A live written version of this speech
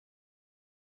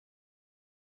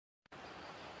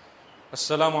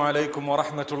السلام عليكم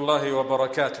ورحمة الله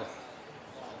وبركاته.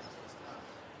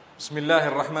 بسم الله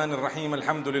الرحمن الرحيم.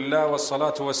 الحمد لله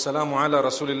والصلاة والسلام على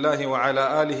رسول الله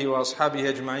وعلى آله وأصحابه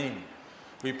أجمعين.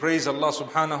 We praise Allah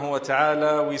subhanahu wa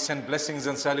ta'ala. We send blessings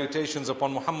and salutations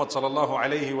upon Muhammad sallallahu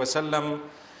alayhi wa sallam,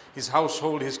 his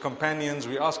household, his companions.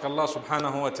 We ask Allah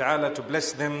subhanahu wa ta'ala to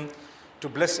bless them, to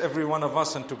bless every one of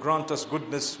us and to grant us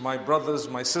goodness. My brothers,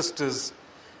 my sisters,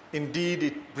 indeed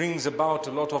it brings about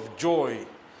a lot of joy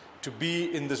to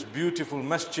be in this beautiful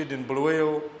masjid in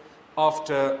Bulawayo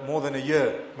after more than a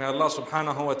year. May Allah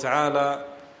subhanahu wa ta'ala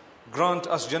grant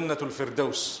us Jannatul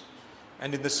Firdaus.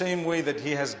 And in the same way that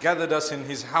He has gathered us in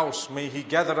His house, may He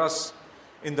gather us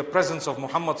in the presence of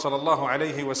Muhammad sallallahu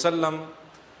alayhi wa sallam,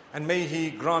 and may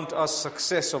He grant us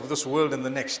success of this world and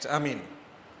the next. Ameen.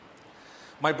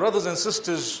 My brothers and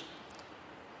sisters,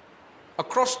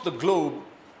 across the globe,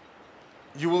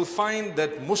 you will find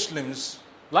that Muslims,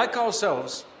 like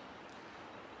ourselves,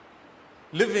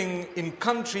 living in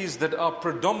countries that are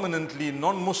predominantly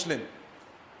non-Muslim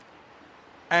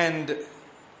and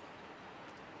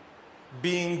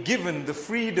being given the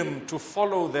freedom to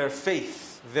follow their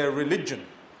faith, their religion.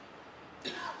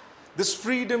 This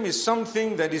freedom is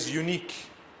something that is unique.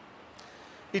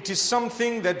 It is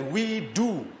something that we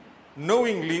do,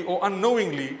 knowingly or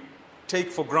unknowingly,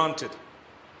 take for granted.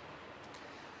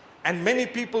 And many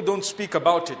people don't speak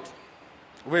about it.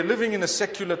 We're living in a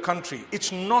secular country.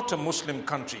 It's not a Muslim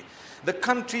country. The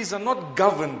countries are not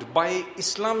governed by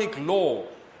Islamic law,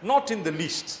 not in the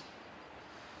least.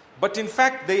 But in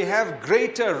fact, they have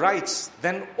greater rights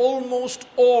than almost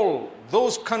all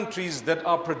those countries that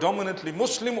are predominantly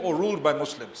Muslim or ruled by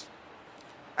Muslims.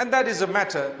 And that is a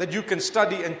matter that you can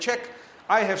study and check.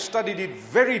 I have studied it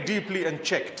very deeply and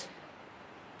checked.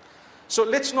 So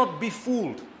let's not be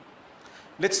fooled.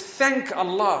 Let's thank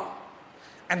Allah.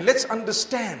 And let's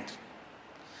understand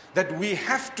that we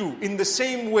have to, in the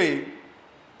same way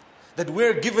that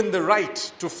we're given the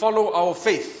right to follow our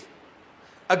faith,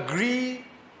 agree,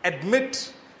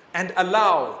 admit, and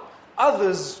allow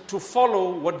others to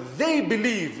follow what they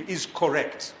believe is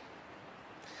correct.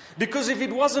 Because if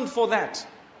it wasn't for that,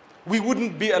 we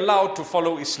wouldn't be allowed to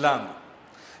follow Islam.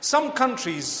 Some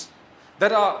countries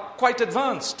that are quite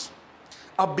advanced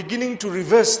are beginning to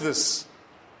reverse this.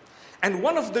 And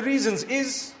one of the reasons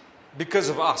is because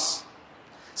of us.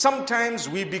 Sometimes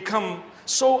we become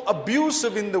so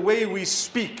abusive in the way we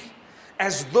speak,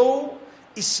 as though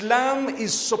Islam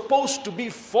is supposed to be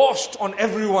forced on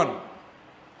everyone.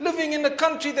 Living in a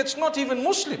country that's not even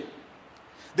Muslim.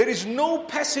 There is no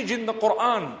passage in the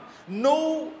Quran,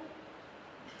 no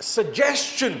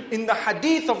suggestion in the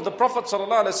hadith of the Prophet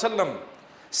ﷺ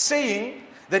saying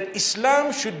that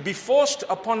Islam should be forced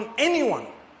upon anyone.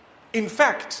 In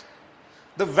fact,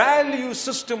 the value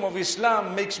system of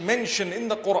Islam makes mention in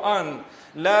the Quran,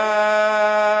 La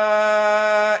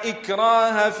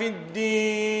ikraha fid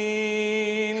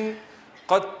din,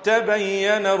 qad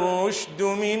tabayyana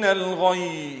ar-rushdu min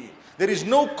al-ghayy. There is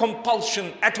no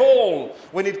compulsion at all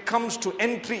when it comes to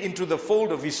entry into the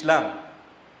fold of Islam.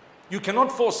 You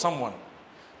cannot force someone.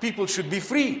 People should be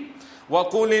free.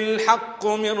 وَقُلِ الْحَقُّ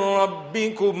مِنْ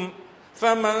رَبِّكُمْ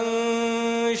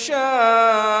فَمَنْ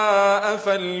شَاءَ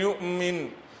فَلْيُؤْمِنْ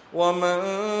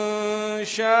وَمَنْ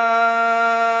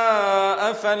شَاءَ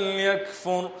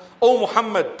فَلْيَكْفُرْ. O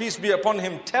Muhammad, peace be upon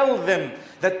him, tell them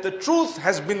that the truth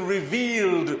has been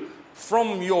revealed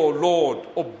from your Lord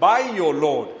or by your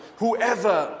Lord.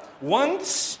 Whoever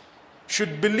wants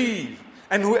should believe,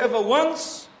 and whoever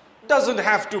wants doesn't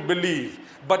have to believe.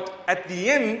 But at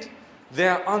the end,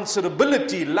 their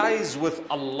answerability lies with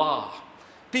Allah.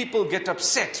 People get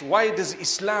upset. Why does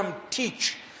Islam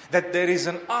teach that there is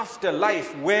an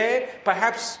afterlife where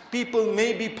perhaps people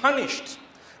may be punished?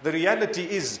 The reality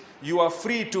is you are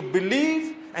free to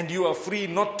believe and you are free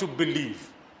not to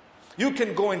believe. You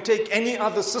can go and take any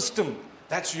other system.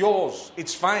 That's yours.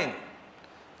 It's fine.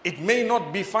 It may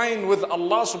not be fine with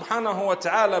Allah subhanahu wa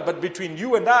ta'ala, but between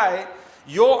you and I,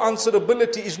 your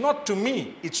answerability is not to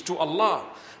me, it's to Allah.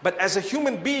 But as a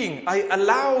human being, I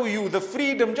allow you the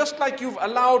freedom just like you've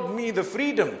allowed me the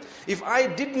freedom. If I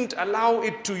didn't allow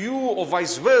it to you or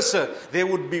vice versa, there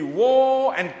would be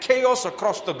war and chaos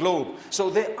across the globe. So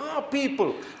there are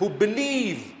people who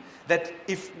believe that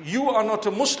if you are not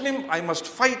a Muslim, I must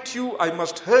fight you, I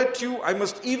must hurt you, I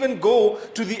must even go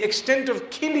to the extent of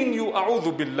killing you,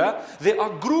 a'udhu billah. There are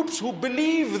groups who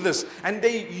believe this, and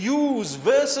they use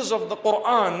verses of the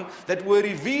Quran that were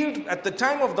revealed at the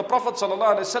time of the Prophet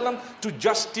ﷺ to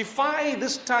justify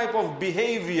this type of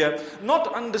behavior,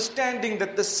 not understanding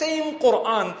that the same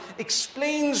Quran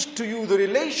explains to you the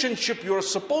relationship you're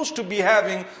supposed to be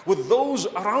having with those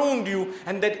around you,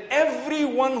 and that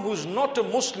everyone who's not a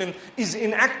Muslim is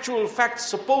in actual fact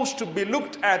supposed to be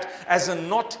looked at as a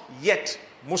not yet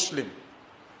Muslim.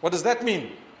 What does that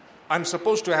mean? I'm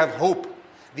supposed to have hope.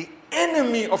 The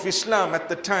enemy of Islam at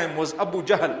the time was Abu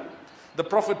Jahl. The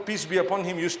Prophet, peace be upon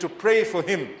him, used to pray for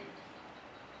him.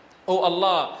 Oh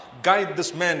Allah, guide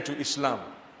this man to Islam.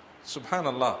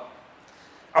 Subhanallah.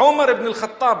 Umar ibn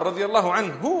al-Khattab radiallahu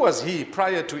anhu, who was he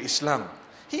prior to Islam?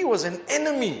 He was an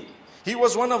enemy. He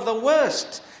was one of the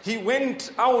worst. He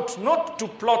went out not to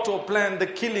plot or plan the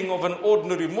killing of an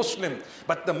ordinary Muslim,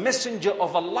 but the messenger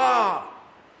of Allah,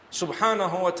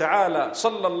 subhanahu wa ta'ala,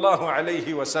 sallallahu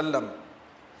alayhi wa sallam.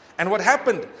 And what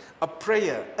happened? A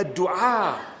prayer, a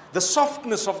dua, the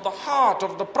softness of the heart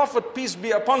of the Prophet, peace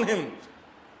be upon him.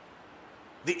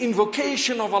 The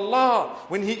invocation of Allah,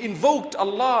 when he invoked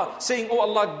Allah, saying, oh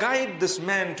Allah, guide this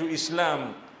man to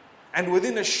Islam. And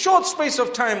within a short space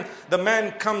of time, the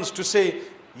man comes to say,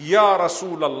 Ya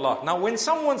Rasulallah. Now when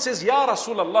someone says Ya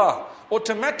Rasulallah,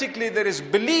 automatically there is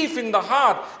belief in the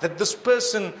heart that this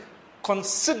person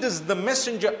considers the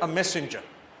messenger a messenger.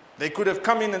 They could have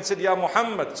come in and said Ya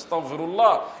Muhammad,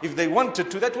 astaghfirullah, if they wanted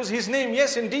to. That was his name,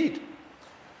 yes indeed.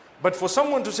 But for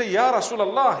someone to say Ya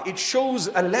Rasulallah, it shows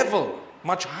a level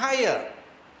much higher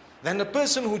than a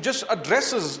person who just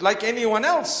addresses like anyone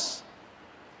else.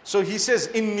 So he says,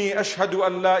 Inni ashhadu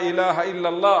an la ilaha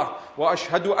illallah wa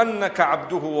ashhadu annaka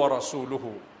abduhu wa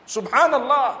rasuluhu.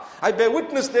 Subhanallah, I bear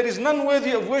witness there is none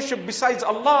worthy of worship besides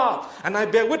Allah. And I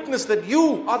bear witness that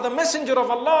you are the messenger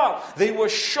of Allah. They were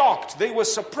shocked, they were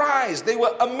surprised, they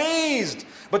were amazed.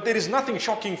 But there is nothing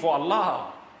shocking for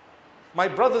Allah. My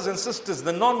brothers and sisters,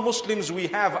 the non-Muslims we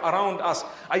have around us,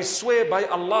 I swear by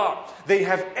Allah, they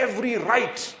have every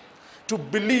right to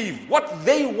believe what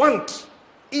they want,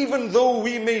 even though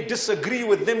we may disagree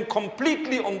with them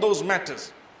completely on those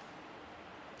matters.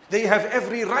 They have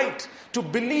every right to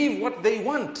believe what they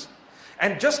want.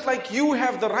 And just like you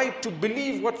have the right to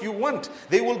believe what you want,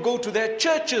 they will go to their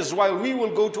churches while we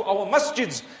will go to our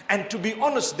masjids. And to be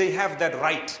honest, they have that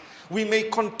right. We may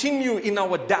continue in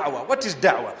our da'wah. What is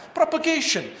da'wah?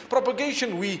 Propagation.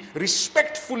 Propagation, we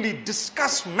respectfully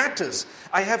discuss matters.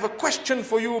 I have a question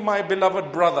for you, my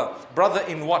beloved brother. Brother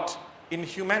in what? In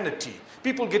humanity.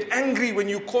 People get angry when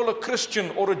you call a Christian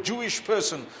or a Jewish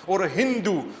person or a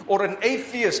Hindu or an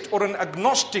atheist or an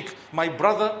agnostic my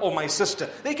brother or my sister.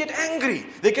 They get angry.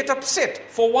 They get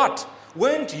upset. For what?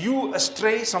 Weren't you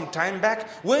astray some time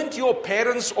back? Weren't your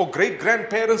parents or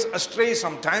great-grandparents astray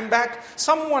some time back?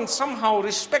 Someone somehow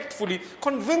respectfully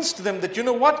convinced them that, you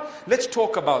know what? Let's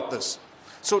talk about this.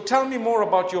 So tell me more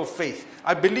about your faith.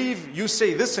 I believe you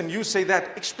say this and you say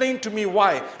that. Explain to me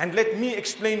why, and let me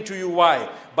explain to you why.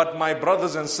 But my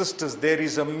brothers and sisters, there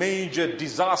is a major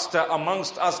disaster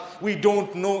amongst us. We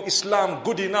don't know Islam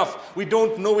good enough. We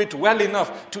don't know it well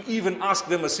enough to even ask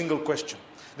them a single question.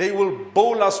 They will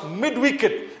bowl us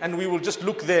mid-wicket and we will just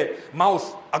look there,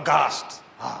 mouth aghast.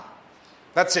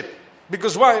 That's it.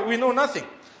 Because why? We know nothing.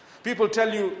 People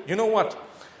tell you, you know what?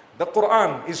 The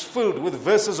Quran is filled with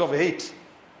verses of hate.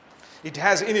 It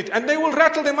has in it, and they will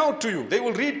rattle them out to you. They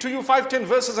will read to you 5-10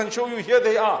 verses and show you, here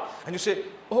they are. And you say,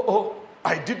 oh,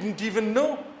 I didn't even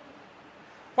know.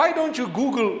 Why don't you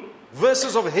Google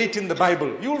verses of hate in the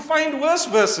Bible? You will find worse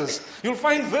verses. You'll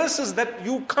find verses that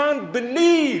you can't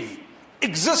believe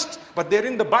exist, but they're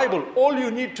in the Bible. All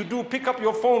you need to do, pick up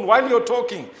your phone while you're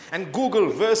talking and Google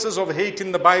verses of hate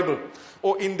in the Bible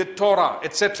or in the Torah,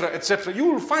 etc., etc. You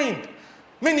will find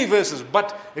many verses,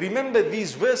 but remember,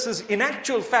 these verses in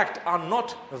actual fact are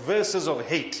not verses of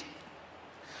hate.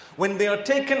 When they are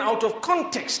taken out of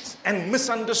context and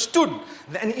misunderstood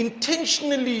and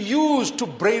intentionally used to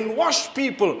brainwash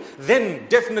people, then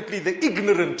definitely the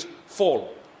ignorant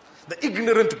fall. The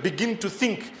ignorant begin to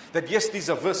think that yes, these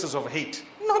are verses of hate.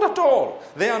 Not at all.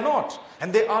 They are not.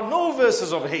 And there are no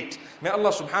verses of hate. May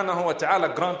Allah subhanahu wa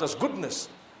ta'ala grant us goodness.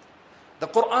 The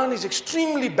Quran is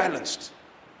extremely balanced.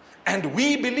 And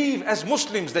we believe as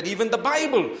Muslims that even the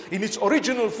Bible in its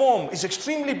original form is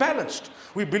extremely balanced.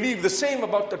 We believe the same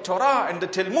about the Torah and the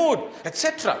Talmud,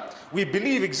 etc. We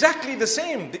believe exactly the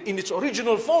same in its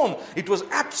original form. It was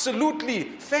absolutely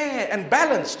fair and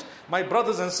balanced. My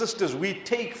brothers and sisters, we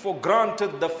take for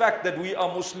granted the fact that we are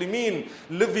Muslimin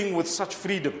living with such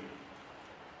freedom.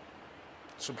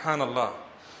 Subhanallah.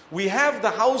 We have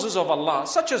the houses of Allah,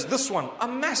 such as this one, a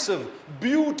massive,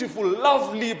 beautiful,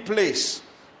 lovely place.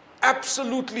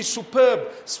 Absolutely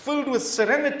superb, filled with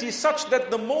serenity, such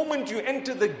that the moment you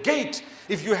enter the gate,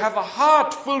 if you have a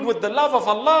heart filled with the love of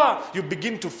Allah, you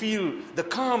begin to feel the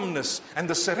calmness and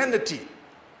the serenity.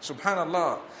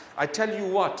 Subhanallah. I tell you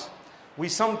what, we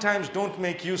sometimes don't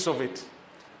make use of it.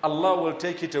 Allah will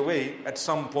take it away at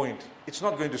some point. It's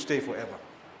not going to stay forever.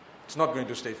 It's not going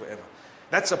to stay forever.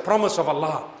 That's a promise of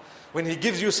Allah. When He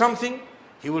gives you something,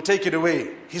 He will take it away.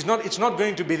 It's not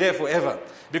going to be there forever.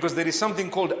 Because there is something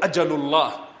called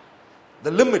ajalullah.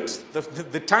 The limit,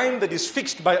 the time that is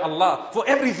fixed by Allah for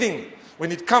everything.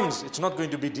 When it comes, it's not going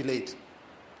to be delayed.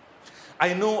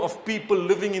 I know of people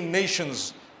living in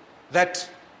nations that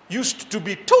used to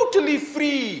be totally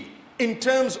free in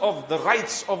terms of the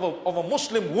rights of a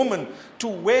Muslim woman to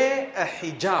wear a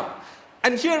hijab.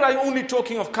 And here I'm only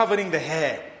talking of covering the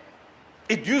hair.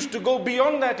 It used to go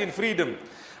beyond that in freedom.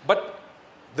 But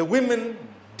the women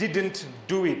didn't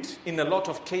do it in a lot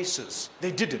of cases.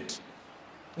 They didn't.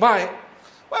 Why?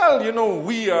 Well, you know,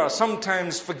 we are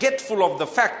sometimes forgetful of the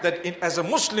fact that as a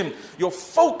Muslim, your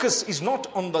focus is not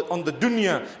on the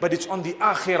dunya, but it's on the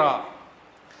akhirah.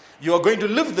 You are going to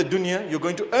live the dunya, you're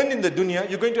going to earn in the dunya,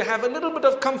 you're going to have a little bit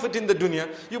of comfort in the dunya.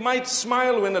 You might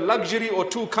smile when a luxury or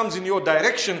two comes in your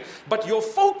direction, but your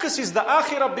focus is the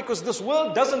akhirah, because this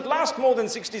world doesn't last more than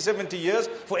 60, 70 years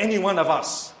for any one of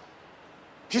us.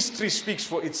 History speaks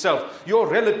for itself. Your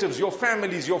relatives, your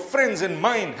families, your friends and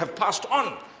mine have passed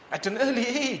on at an early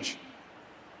age.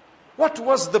 What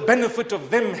was the benefit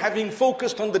of them having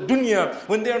focused on the dunya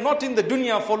when they are not in the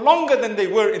dunya for longer than they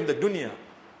were in the dunya?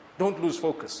 Don't lose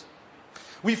focus.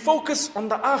 We focus on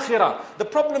the akhirah. The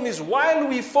problem is, while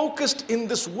we focused in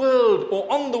this world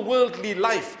or on the worldly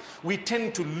life, we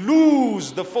tend to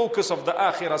lose the focus of the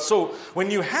akhirah. So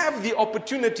when you have the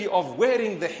opportunity of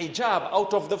wearing the hijab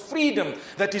out of the freedom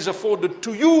that is afforded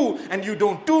to you, and you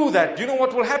don't do that, you know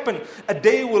what will happen? A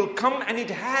day will come, and it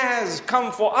has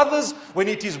come for others, when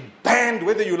it is banned,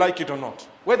 whether you like it or not.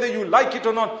 Whether you like it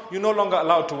or not, you're no longer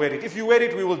allowed to wear it. If you wear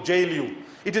it, we will jail you.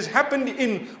 It has happened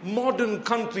in modern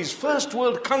countries, first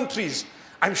world countries.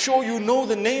 I'm sure you know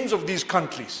the names of these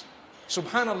countries.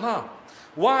 Subhanallah.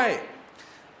 Why?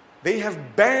 They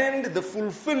have banned the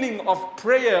fulfilling of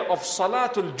prayer of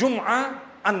Salatul Jumu'ah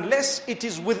unless it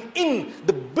is within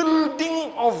the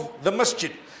building of the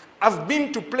masjid. I've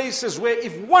been to places where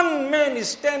if one man is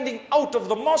standing out of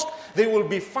the mosque, they will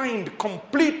be fined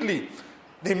completely.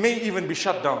 They may even be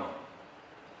shut down.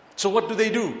 So what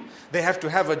do? They have to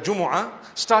have a Jumu'ah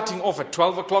starting off at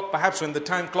 12 o'clock, perhaps when the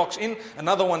time clocks in,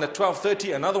 another one at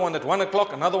 12:30, another one at 1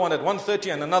 o'clock, another one at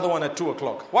 1:30, and another one at 2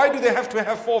 o'clock. Why do they have to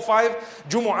have 4 or 5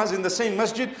 Jumu'ahs in the same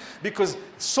masjid? Because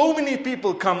so many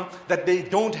people come that they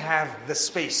don't have the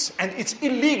space. And it's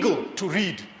illegal to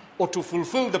read or to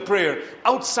fulfill the prayer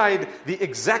outside the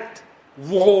exact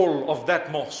wall of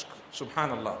that mosque.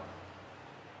 Subhanallah.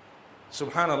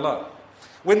 Subhanallah.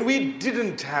 When we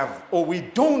didn't have, or we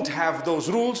don't have those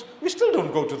rules, we still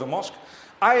don't go to the mosque.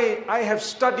 I have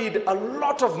studied a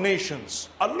lot of nations,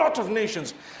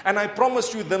 and I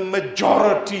promise you the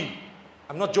majority,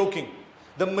 I'm not joking,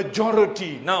 the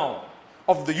majority now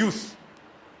of the youth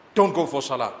don't go for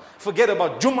salah. Forget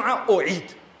about Jum'ah or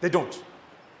Eid, they don't.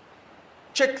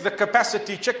 Check the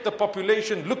capacity, check the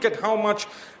population, look at how much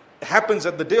happens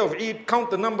at the day of Eid,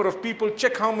 count the number of people,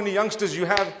 check how many youngsters you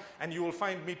have, and you will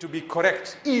find me to be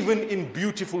correct. Even in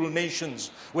beautiful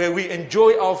nations where we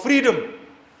enjoy our freedom,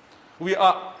 we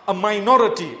are a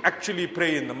minority actually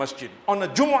pray in the masjid on a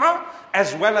Jumu'ah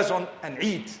as well as on an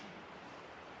Eid.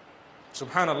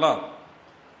 Subhanallah.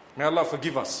 May Allah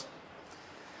forgive us.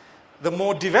 The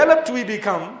more developed we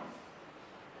become,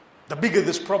 the bigger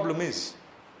this problem is.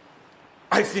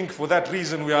 I think for that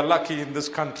reason we are lucky in this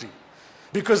country,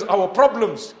 because our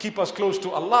problems keep us close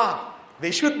to Allah. They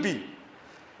should be.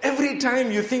 Every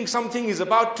time you think something is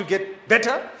about to get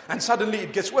better, and suddenly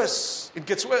it gets worse. It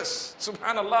gets worse.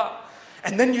 Subhanallah.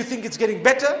 And then you think it's getting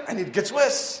better, and it gets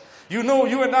worse. You know,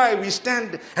 you and I, we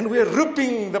stand and we're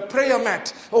ripping the prayer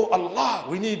mat. Oh Allah,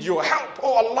 we need your help.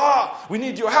 Oh Allah, we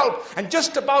need your help. And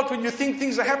just about when you think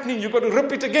things are happening, you've got to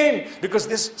rip it again, because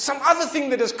there's some other thing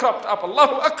that has cropped up.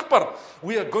 Allahu Akbar.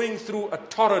 We are going through a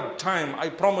torrid time, I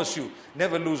promise you.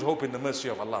 Never lose hope in the mercy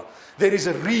of Allah. There is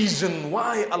a reason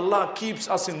why Allah keeps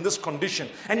us in this condition.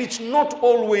 And it's not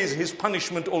always His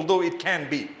punishment, although it can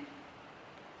be.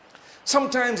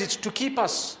 Sometimes it's to keep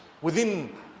us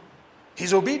within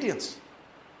His obedience.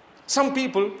 Some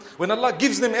people, when Allah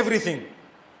gives them everything,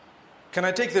 Can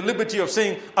I take the liberty of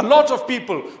saying a lot of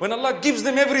people, when Allah gives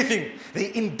them everything,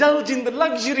 they indulge in the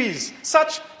luxuries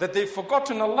such that they've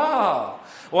forgotten Allah.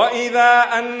 وَإِذَا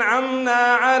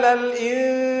أَنْعَمْنَا عَلَى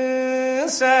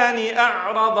الْإِنسَانِ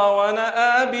أَعْرَضَ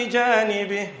وَنَأَى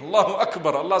بِجَانِبِهِ. Allahu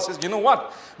Akbar. Allah says, you know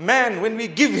what? Man, when we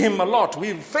give him a lot,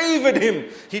 we've favored him,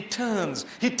 he turns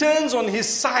on his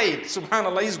side.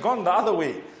 Subhanallah, he's gone the other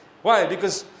way. Why?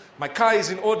 Because my car is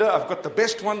in order, I've got the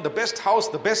best one, the best house,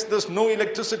 the best this, no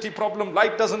electricity problem,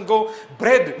 light doesn't go,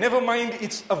 bread, never mind,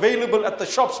 it's available at the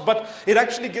shops, but it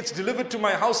actually gets delivered to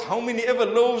my house, how many ever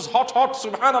loaves, hot,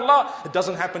 subhanallah. It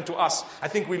doesn't happen to us. I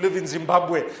think we live in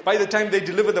Zimbabwe. By the time they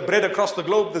deliver the bread across the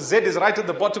globe, the Z is right at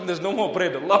the bottom, there's no more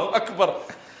bread. Allahu Akbar.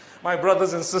 My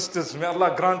brothers and sisters, may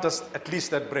Allah grant us at least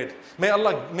that bread. May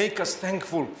Allah make us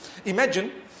thankful.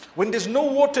 Imagine when there's no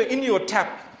water in your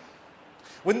tap.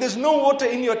 When there's no water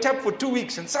in your tap for 2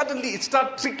 weeks and suddenly it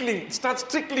starts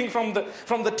trickling from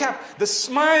the tap. The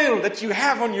smile that you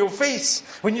have on your face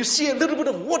when you see a little bit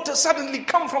of water suddenly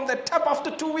come from that tap after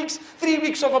 2 weeks, 3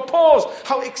 weeks of a pause.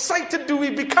 How excited do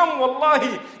we become,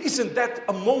 wallahi. Isn't that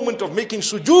a moment of making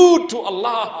sujood to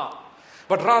Allah?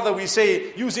 But rather we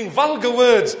say, using vulgar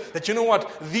words, that you know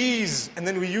what, these, and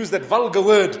then we use that vulgar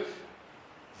word,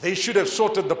 they should have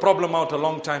sorted the problem out a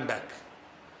long time back.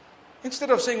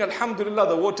 Instead of saying, Alhamdulillah,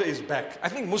 the water is back. I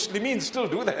think Muslims still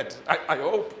do that. I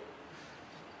hope.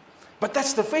 But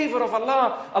that's the favor of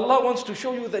Allah. Allah wants to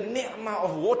show you the ni'mah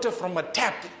of water from a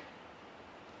tap.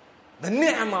 The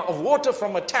ni'mah of water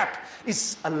from a tap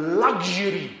is a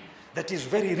luxury that is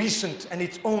very recent, and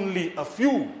it's only a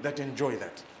few that enjoy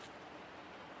that.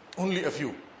 Only a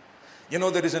few. You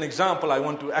know, there is an example I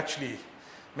want to actually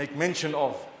make mention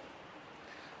of.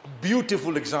 A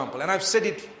beautiful example. And I've said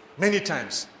it many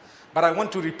times. But I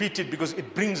want to repeat it because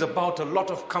it brings about a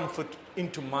lot of comfort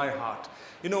into my heart.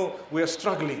 You know, we are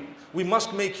struggling. We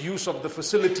must make use of the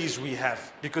facilities we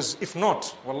have. Because if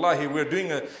not, wallahi, we're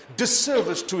doing a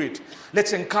disservice to it.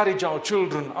 Let's encourage our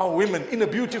children, our women, in a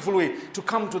beautiful way, to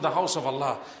come to the house of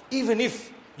Allah. Even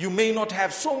if you may not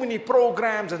have so many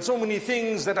programs and so many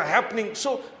things that are happening.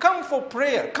 So come for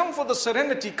prayer, come for the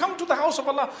serenity, come to the house of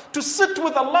Allah to sit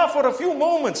with Allah for a few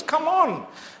moments. Come on.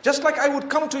 Just like I would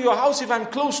come to your house if I'm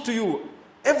close to you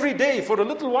every day for a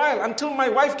little while until my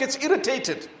wife gets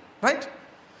irritated. Right?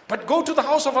 But go to the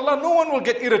house of Allah, no one will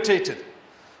get irritated.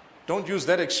 Don't use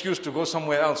that excuse to go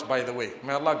somewhere else, by the way.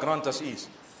 May Allah grant us ease.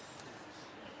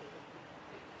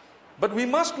 But we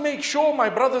must make sure, my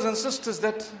brothers and sisters,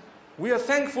 that we are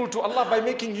thankful to Allah by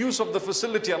making use of the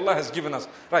facility Allah has given us.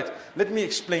 Right, let me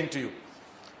explain to you.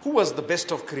 Who was the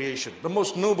best of creation? The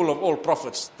most noble of all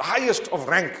prophets. The highest of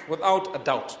rank, without a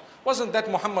doubt. Wasn't that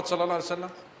Muhammad sallallahu alaihi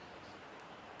wasallam?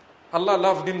 Allah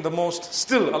loved him the most.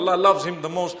 Still, Allah loves him the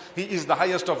most. He is the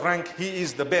highest of rank. He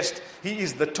is the best. He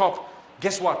is the top.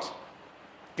 Guess what?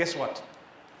 Guess what?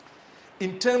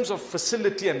 In terms of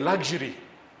facility and luxury,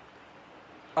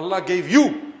 Allah gave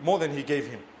you more than He gave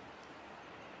him.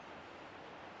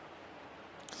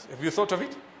 Have you thought of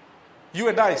it? You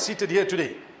and I seated here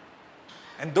today,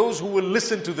 and those who will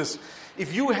listen to this,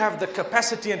 if you have the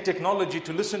capacity and technology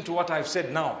to listen to what I've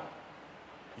said now,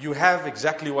 you have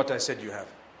exactly what I said you have.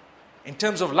 In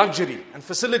terms of luxury and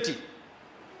facility,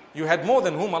 you had more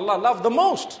than whom Allah loved the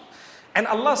most. And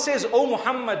Allah says, O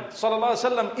Muhammad sallallahu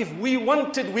alaihi wasallam, if we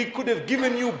wanted, we could have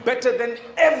given you better than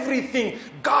everything.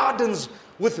 Gardens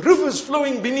with rivers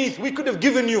flowing beneath, we could have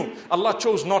given you. Allah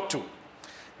chose not to.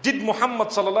 Did Muhammad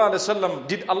sallallahu alaihi wasallam,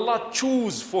 did Allah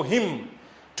choose for him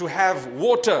to have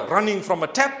water running from a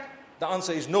tap? The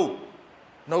answer is no.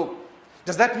 No.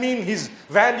 Does that mean his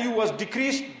value was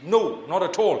decreased? No, not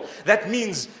at all. That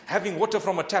means having water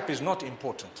from a tap is not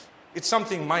important. It's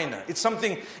something minor. It's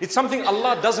something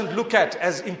Allah doesn't look at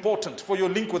as important for your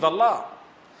link with Allah.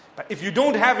 But if you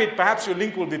don't have it, perhaps your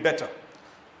link will be better.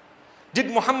 Did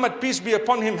Muhammad, peace be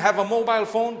upon him, have a mobile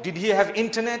phone? Did he have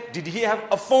internet? Did he have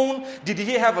a phone? Did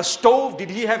he have a stove? Did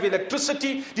he have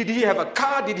electricity? Did he have a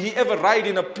car? Did he ever ride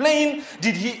in a plane?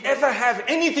 Did he ever have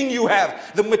anything you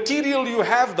have? The material you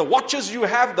have, the watches you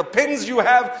have, the pens you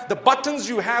have, the buttons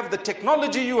you have, the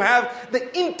technology you have,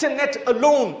 the internet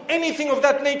alone, anything of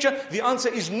that nature? The answer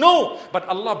is no. But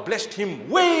Allah blessed him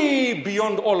way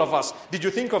beyond all of us. Did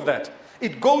you think of that?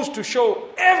 It goes to show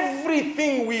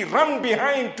everything we run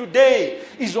behind today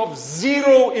is of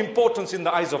zero importance in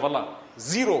the eyes of Allah.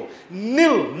 Zero.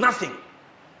 Nil. Nothing.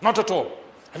 Not at all.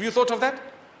 Have you thought of that?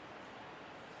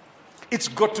 It's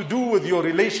got to do with your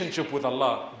relationship with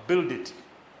Allah. Build it.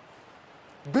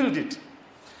 Build it.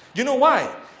 You know why?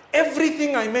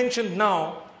 Everything I mentioned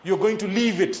now, you're going to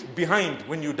leave it behind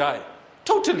when you die.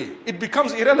 Totally. It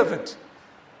becomes irrelevant.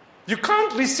 You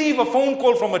can't receive a phone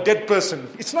call from a dead person.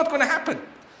 It's not going to happen.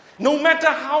 No matter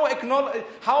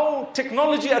how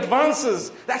technology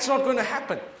advances, that's not going to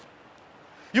happen.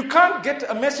 You can't get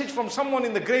a message from someone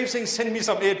in the grave saying, send me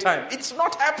some airtime. It's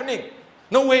not happening.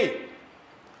 No way.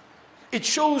 It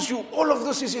shows you all of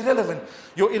this is irrelevant.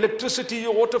 Your electricity,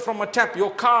 your water from a tap,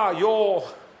 your car, your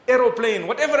aeroplane,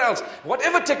 whatever else,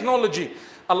 whatever technology.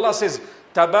 Allah says,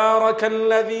 تبارك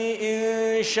الذي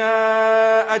إن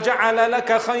شاء جعل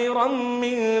لك خيرا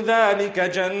من ذلك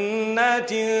جنات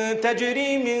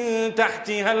تجري من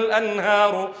تحتها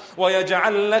الأنهار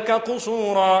ويجعل لك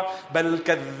قصورا بل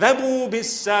كذبوا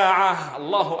بالساعة.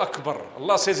 Allahu Akbar.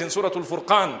 Allah says in Surah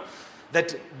Al-Furqan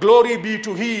that glory be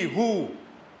to He who,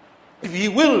 if He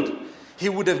willed, He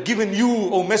would have given you,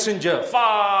 O Messenger,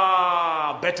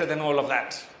 far better than all of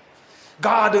that.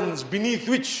 Gardens beneath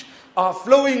which are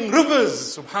flowing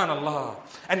rivers, subhanallah,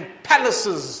 and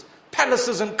palaces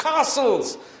and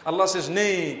castles. Allah says,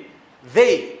 nay,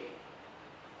 they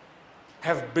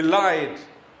have belied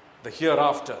the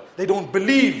hereafter. They don't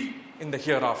believe in the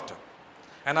hereafter.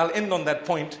 And I'll end on that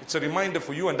point. It's a reminder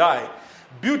for you and I.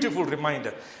 Beautiful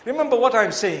reminder. Remember, what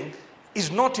I'm saying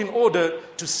is not in order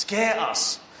to scare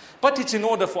us, but it's in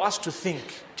order for us to think,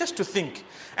 just to think,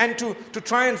 and to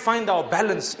try and find our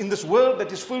balance in this world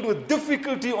that is filled with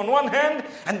difficulty on one hand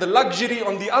and the luxury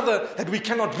on the other that we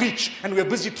cannot reach, and we're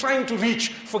busy trying to reach,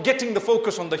 forgetting the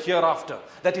focus on the hereafter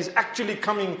that is actually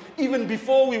coming even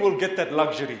before we will get that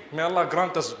luxury. May Allah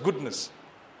grant us goodness.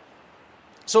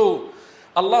 So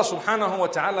Allah subhanahu wa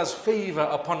ta'ala's favor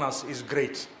upon us is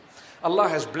great. Allah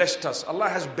has blessed us. Allah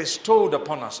has bestowed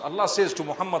upon us. Allah says to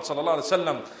Muhammad sallallahu alaihi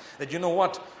wasallam that, you know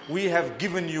what, we have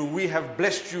given you, we have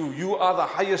blessed you, you are the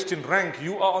highest in rank,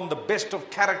 you are on the best of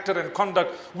character and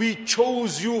conduct. We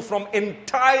chose you from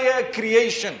entire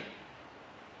creation.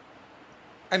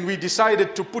 And we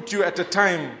decided to put you at a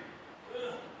time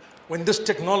when this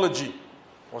technology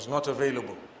was not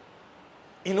available.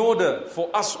 In order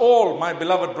for us all, my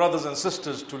beloved brothers and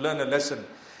sisters, to learn a lesson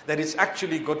that it's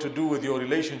actually got to do with your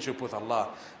relationship with Allah.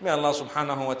 May Allah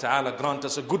subhanahu wa ta'ala grant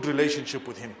us a good relationship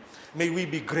with Him. May we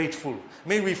be grateful.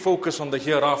 May we focus on the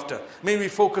hereafter. May we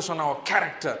focus on our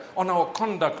character, on our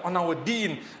conduct, on our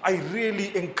deen. I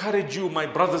really encourage you, my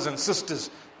brothers and sisters,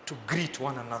 to greet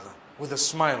one another with a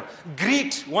smile.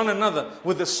 Greet one another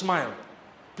with a smile.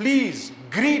 Please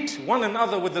greet one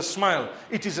another with a smile.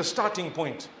 It is a starting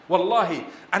point. Wallahi.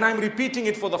 And I'm repeating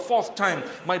it for the fourth time.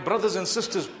 My brothers and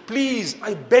sisters, please,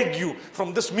 I beg you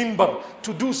from this minbar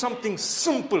to do something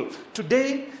simple.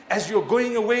 Today, as you're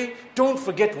going away, don't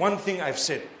forget one thing I've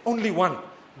said. Only one.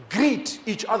 Greet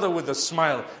each other with a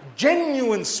smile.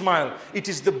 Genuine smile. It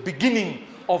is the beginning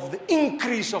of the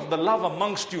increase of the love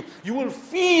amongst you. You will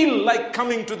feel like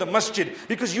coming to the masjid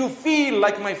because you feel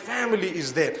like my family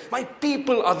is there. My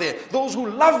people are there. Those who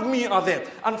love me are there.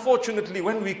 Unfortunately,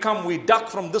 when we come, we duck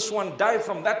from this one, dive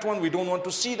from that one. We don't want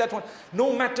to see that one.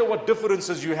 No matter what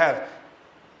differences you have,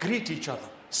 greet each other.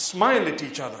 Smile at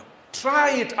each other.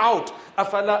 Try it out.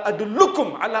 أَفَلَا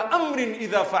أَدُلُّكُمْ عَلَىٰ أَمْرٍ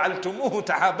إِذَا فَعَلْتُمُوهُ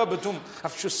تَحَابَبْتُمْ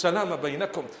أَفْشُوا السَّلَامَ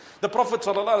بَيْنَكُمْ. The Prophet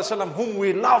ﷺ, whom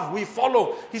we love, we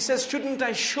follow, he says, shouldn't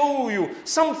I show you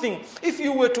something? If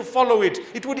you were to follow it,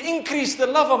 it would increase the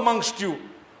love amongst you.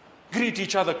 Greet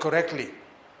each other correctly.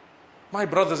 My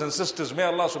brothers and sisters, may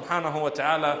Allah subhanahu wa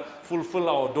ta'ala fulfill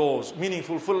our doors, meaning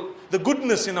fulfill the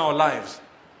goodness in our lives.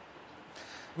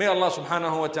 May Allah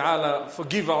subhanahu wa ta'ala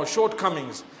forgive our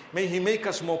shortcomings. May He make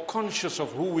us more conscious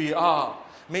of who we are.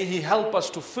 May He help us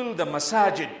to fill the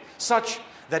masajid such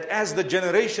that as the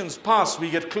generations pass, we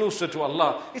get closer to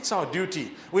Allah. It's our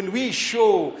duty. When we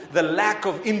show the lack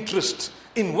of interest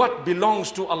in what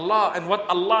belongs to Allah and what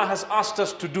Allah has asked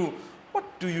us to do, what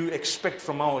do you expect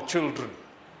from our children?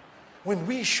 When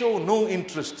we show no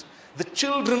interest, the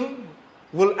children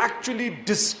will actually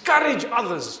discourage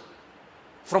others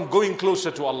from going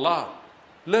closer to Allah.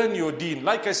 Learn your deen.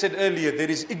 Like I said earlier, there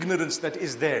is ignorance that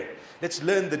is there. Let's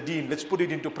learn the deen. Let's put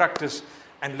it into practice.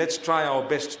 And let's try our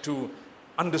best to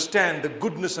understand the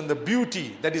goodness and the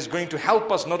beauty that is going to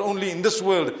help us not only in this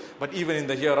world, but even in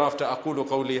the hereafter. أقول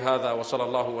قولي هذا وصلى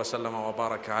الله وسلم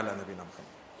وبارك على نبينا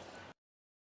محمد.